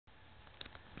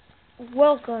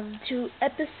welcome to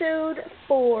episode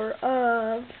 4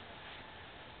 of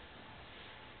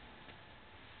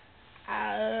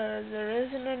there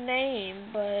isn't a name,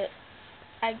 but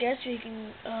I guess we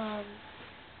can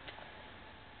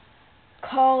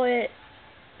call it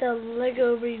the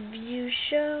Lego Review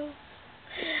Show.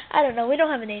 I don't know, we don't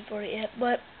have a name for it yet,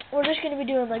 but we're just going to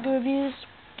be doing Lego reviews,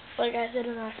 like I said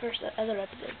in our first other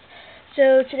episodes.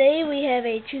 So today we have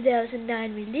a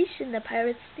 2009 release in the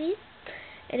Pirates theme,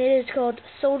 and it is called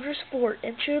Soldier's Fort.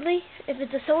 And truly, if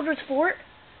it's a Soldier's Fort,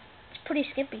 it's pretty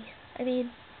skimpy. I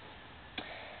mean,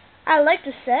 I like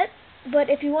the set, but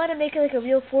if you want to make it like a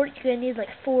real fort, you're gonna need like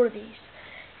 4 of these.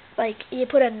 Like, you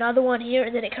put another one here,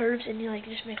 and then it curves, and you like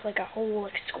just make like a whole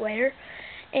like square.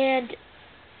 And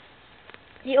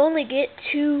you only get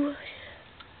 2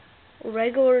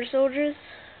 regular soldiers,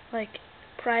 like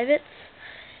privates,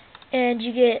 and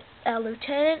you get a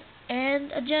lieutenant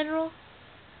and a general,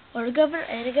 or a governor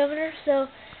and a governor. So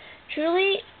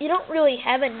truly, you don't really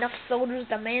have enough soldiers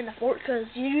to man the fort, because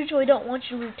you usually don't want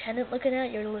your lieutenant looking at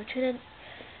it. Your lieutenant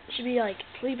should be like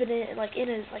sleeping in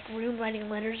his like room writing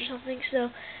letters or something. So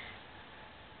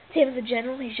same with the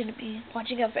general, he shouldn't be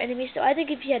watching out for enemies. So I think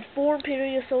if you had 4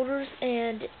 imperial soldiers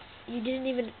and you didn't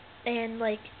even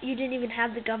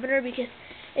have the governor, because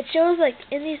it shows like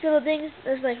in these little things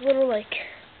there's like little like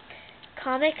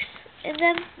comics in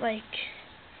them. Like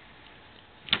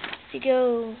if you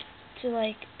go to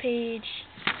like page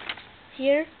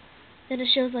here, then it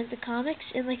shows like the comics,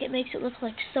 and like it makes it look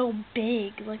like so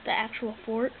big, like the actual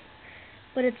fort,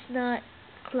 but it's not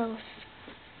close.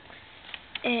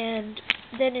 And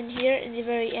then in here, in the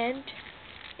very end,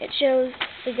 it shows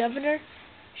the governor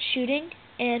shooting,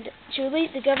 and truly,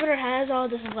 the governor has all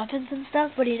these weapons and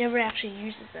stuff, but he never actually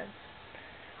uses them.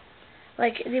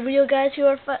 Like, the real guys who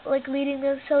are like leading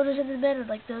the soldiers in the men are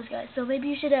like those guys. So maybe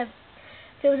you should have,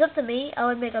 if it was up to me, I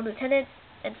would make a lieutenant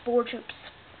and 4 troops,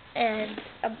 and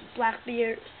a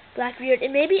Blackbeard,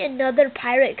 and maybe another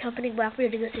pirate accompanying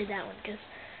Blackbeard to go save that one, because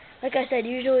like I said,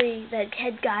 usually the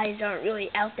head guys aren't really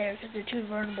out there because they're too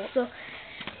vulnerable. So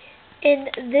in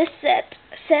this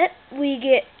set we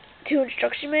get 2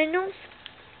 instruction manuals,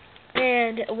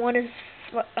 and one is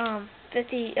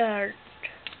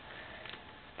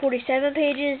 47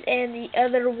 pages, and the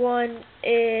other one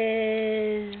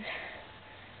is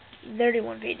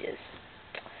 31 pages.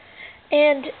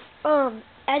 And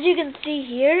as you can see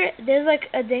here, there's like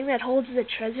a thing that holds the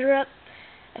treasure up,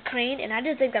 a crane, and I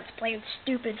just think that's plain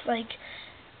stupid. Like,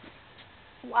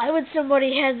 why would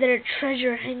somebody have their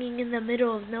treasure hanging in the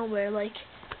middle of nowhere? Like,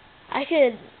 I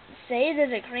could say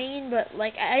there's a crane, but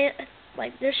like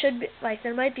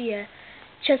there might be a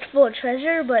chest full of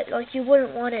treasure, but like you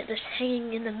wouldn't want it just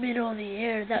hanging in the middle of the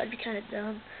air. That would be kind of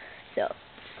dumb.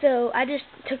 So I just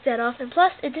took that off, and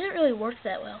plus it didn't really work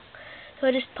that well. So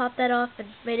I just popped that off and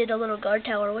made it a little guard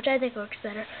tower, which I think works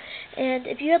better. And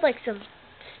if you had like some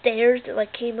stairs that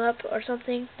like came up or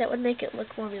something, that would make it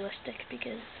look more realistic,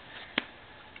 because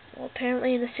well,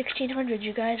 apparently in the 1600s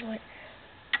you guys went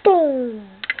boom,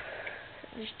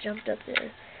 just jumped up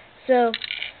there. So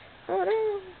oh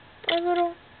no, our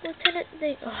little lieutenant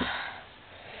thing.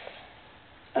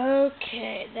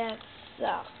 Okay, that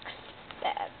sucks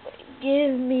badly.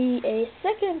 Give me a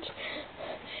second.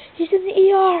 He's in the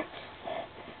ER.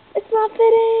 It's not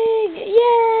fitting.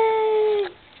 Yay!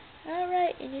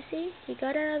 Alright, and you see, he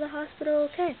got out of the hospital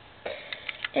okay.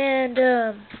 And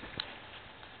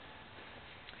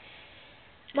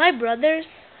my brothers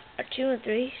are 2 and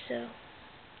 3, so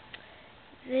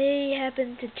they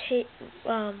happen to take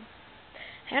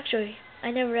actually,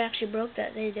 I never actually broke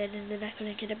that, they did, and then I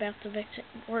couldn't get it back to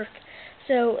work.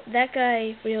 So that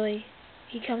guy really,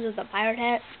 he comes with a pirate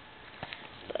hat,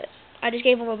 but I just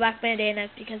gave him a black bandana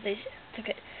because they took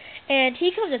it. And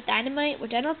he comes with dynamite,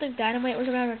 which I don't think dynamite was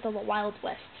around until the Wild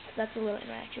West. So that's a little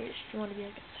inaccurate if you want to be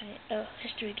like a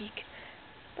history geek,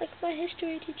 like my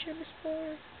history teacher, Miss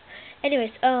Moore.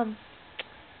 Anyways,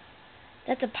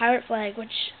 that's a pirate flag,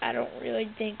 which I don't really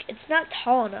think, it's not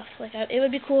tall enough. Like, it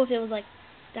would be cool if it was like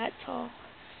that tall.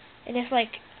 And if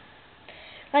like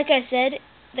I said,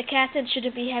 the captain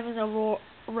shouldn't be having a row,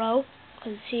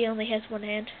 because he only has 1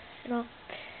 hand and all.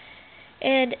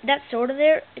 And that sword in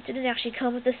there, it didn't actually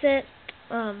come with the set,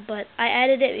 but I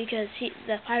added it because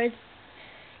the pirate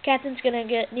captain's gonna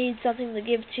need something to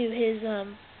give to his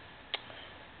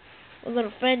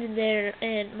little friend in there,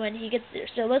 and when he gets there.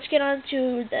 So let's get on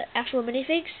to the actual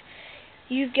minifigs.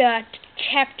 You've got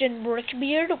Captain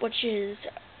Brickbeard, which is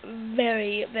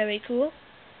very, very cool,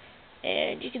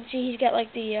 and you can see he's got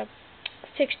like the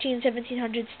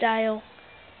 1700 style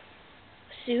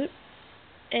suit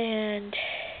and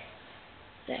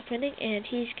that printing, and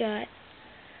he's got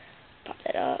Pop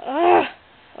that off.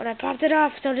 When I popped it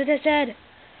off, so did his head.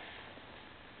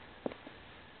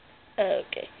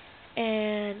 Okay.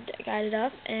 And I got it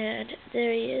up, and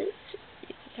there he is.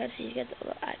 You can kind of see he's got the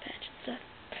little eye patch and stuff.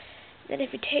 Then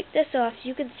if you take this off,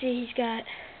 you can see he's got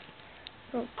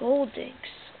little gold dinks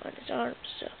on his arms.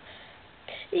 So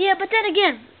yeah, but then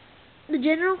again, the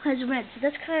general has red, so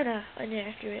that's kind of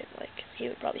inaccurate. Like, he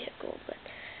would probably have gold, but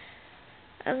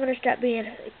I'm gonna stop being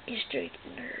a history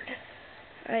nerd.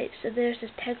 Alright, so there's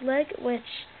this peg leg,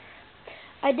 which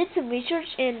I did some research,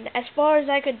 and as far as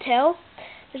I could tell,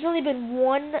 there's only been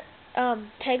one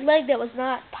peg leg that was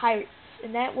not pirates,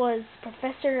 and that was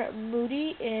Professor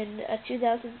Moody in a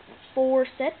 2004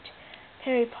 set,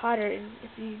 Harry Potter. And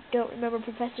if you don't remember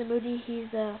Professor Moody,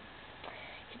 he's the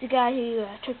guy who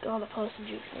took all the potion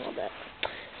juice and all that.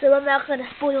 So I'm not gonna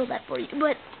spoil that for you,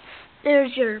 but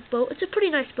there's your boat. It's a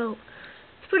pretty nice boat.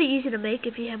 It's pretty easy to make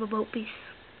if you have a boat piece.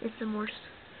 It's the worst.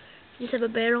 You just have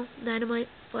a barrel, dynamite,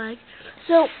 flag.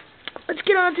 So let's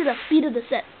get on to the feet of the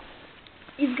set.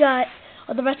 You've got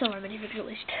the rest of our minifigures at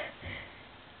least.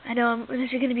 I know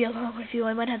this is gonna be a long review.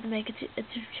 I might have to make it a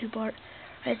two-part.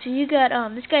 Alright, so you got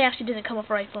this guy actually doesn't come with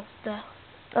a rifle. That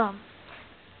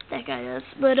guy does,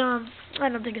 but I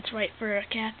don't think it's right for a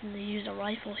captain to use a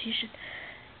rifle. He should.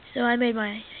 So I made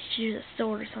my use a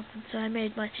sword or something. So I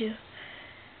made my two.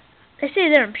 They say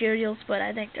they're Imperials, but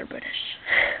I think they're British.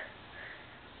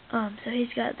 So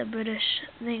he's got the British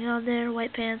thing on there,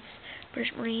 white pants,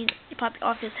 British Marine. He popped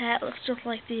off his hat. Looks just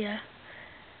like the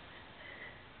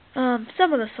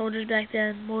some of the soldiers back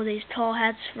then wore these tall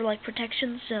hats for like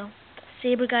protection. So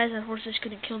saber guys on horses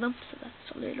couldn't kill them. So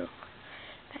that's a little.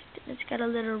 It's got a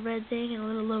little red thing and a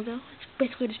little logo. It's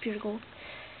basically just pure gold.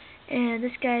 And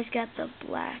this guy's got the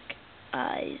black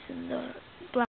eyes and the black